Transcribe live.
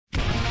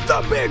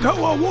The Big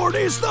Hoe Award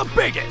is the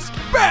biggest,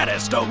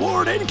 baddest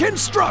award in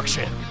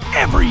construction.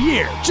 Every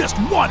year, just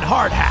one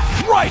hard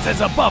hat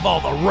rises above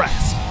all the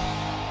rest.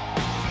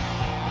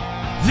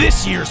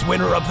 This year's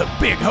winner of the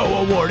Big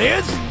Hoe Award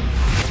is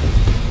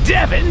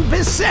Devin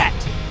Bissett.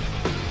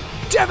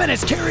 Devin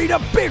has carried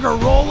a bigger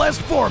role as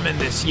foreman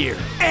this year,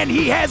 and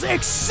he has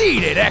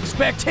exceeded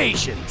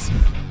expectations.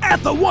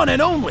 At the one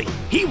and only,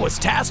 he was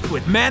tasked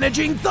with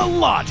managing the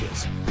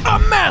lodges. A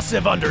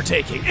massive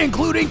undertaking,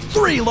 including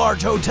 3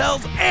 large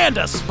hotels and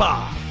a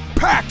spa.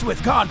 Packed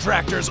with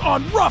contractors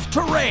on rough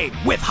terrain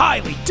with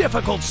highly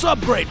difficult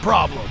subgrade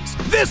problems.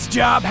 This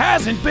job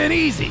hasn't been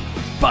easy,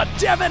 but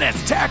Devin has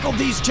tackled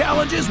these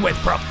challenges with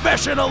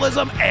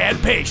professionalism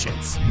and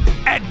patience.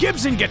 At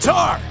Gibson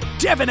Guitar,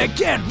 Devin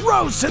again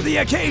rose to the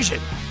occasion.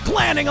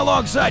 Planning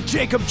alongside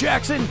Jacob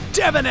Jackson,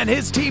 Devin and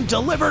his team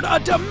delivered a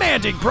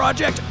demanding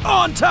project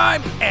on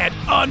time and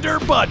under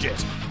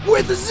budget,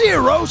 with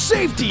 0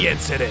 safety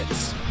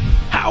incidents.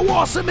 How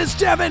awesome is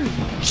Devin?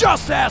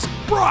 Just ask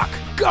Brock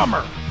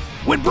Gummer.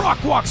 When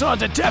Brock walks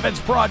onto Devin's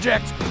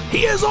project,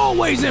 he is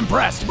always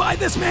impressed by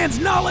this man's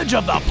knowledge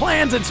of the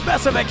plans and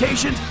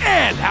specifications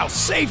and how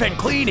safe and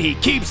clean he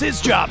keeps his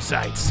job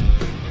sites.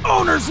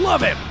 Owners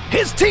love him,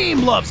 his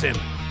team loves him.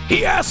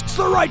 He asks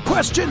the right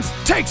questions,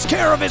 takes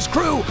care of his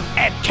crew,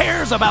 and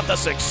cares about the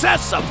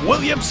success of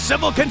Williams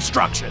Civil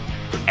Construction.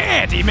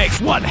 And he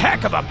makes one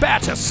heck of a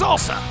batch of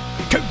salsa.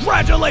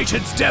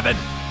 Congratulations, Devin!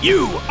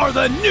 You are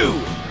the new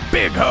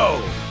Big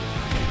Hoe!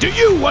 Do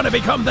you want to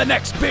become the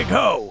next Big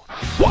Hoe?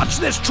 Watch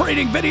this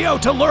training video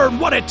to learn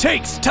what it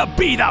takes to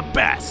be the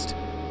best!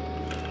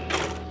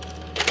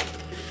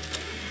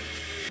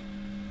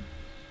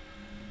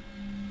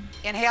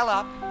 Inhale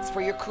up, it's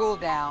for your cool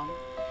down,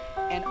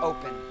 and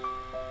open.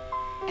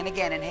 And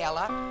again, inhale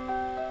up,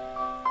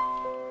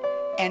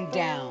 and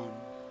down.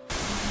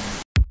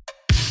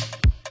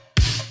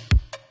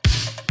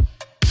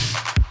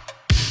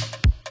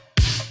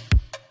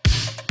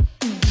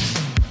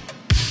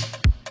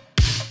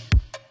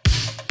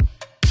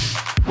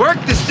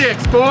 Work the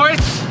sticks, boys!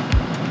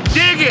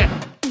 Dig it!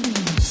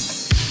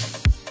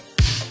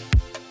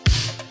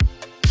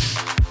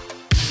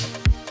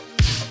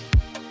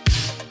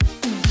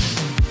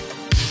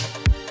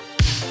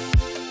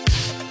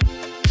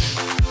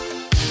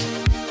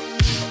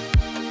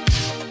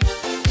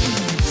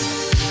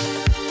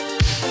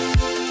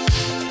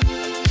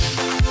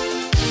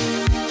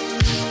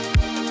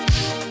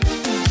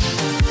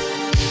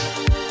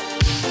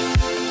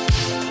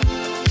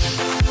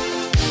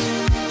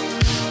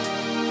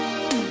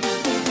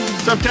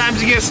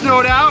 Sometimes you get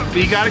snowed out, but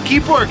you gotta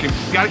keep working.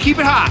 You gotta keep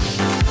it hot.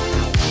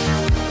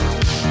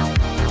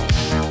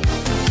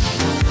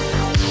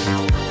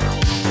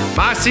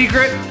 My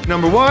secret,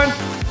 number 1,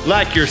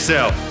 like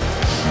yourself.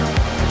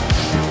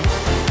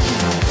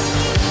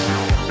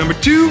 Number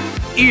 2,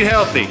 eat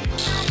healthy.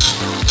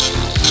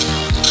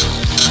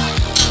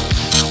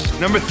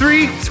 Number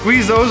 3,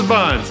 squeeze those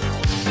buns.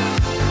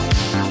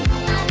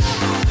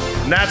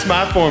 And that's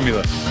my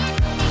formula.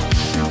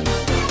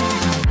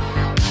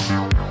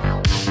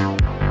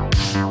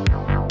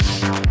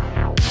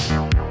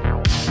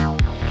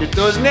 Get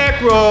those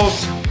neck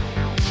rolls.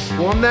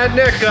 Warm that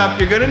neck up,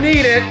 you're gonna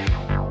need it.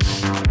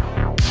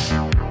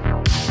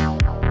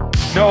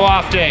 No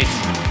off days,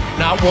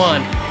 not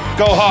one.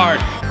 Go hard.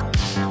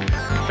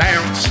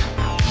 Bounce.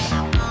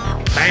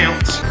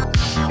 Bounce.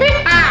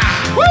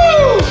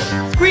 Woo!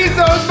 Squeeze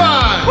those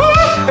buns.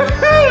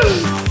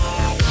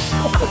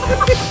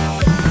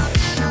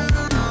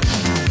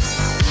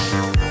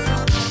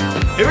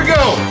 Here we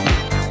go.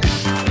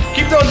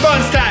 Keep those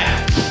buns tight.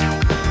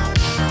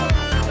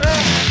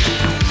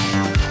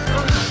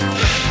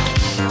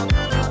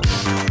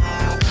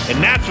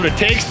 And that's what it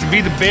takes to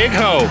be the Big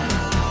Hoe.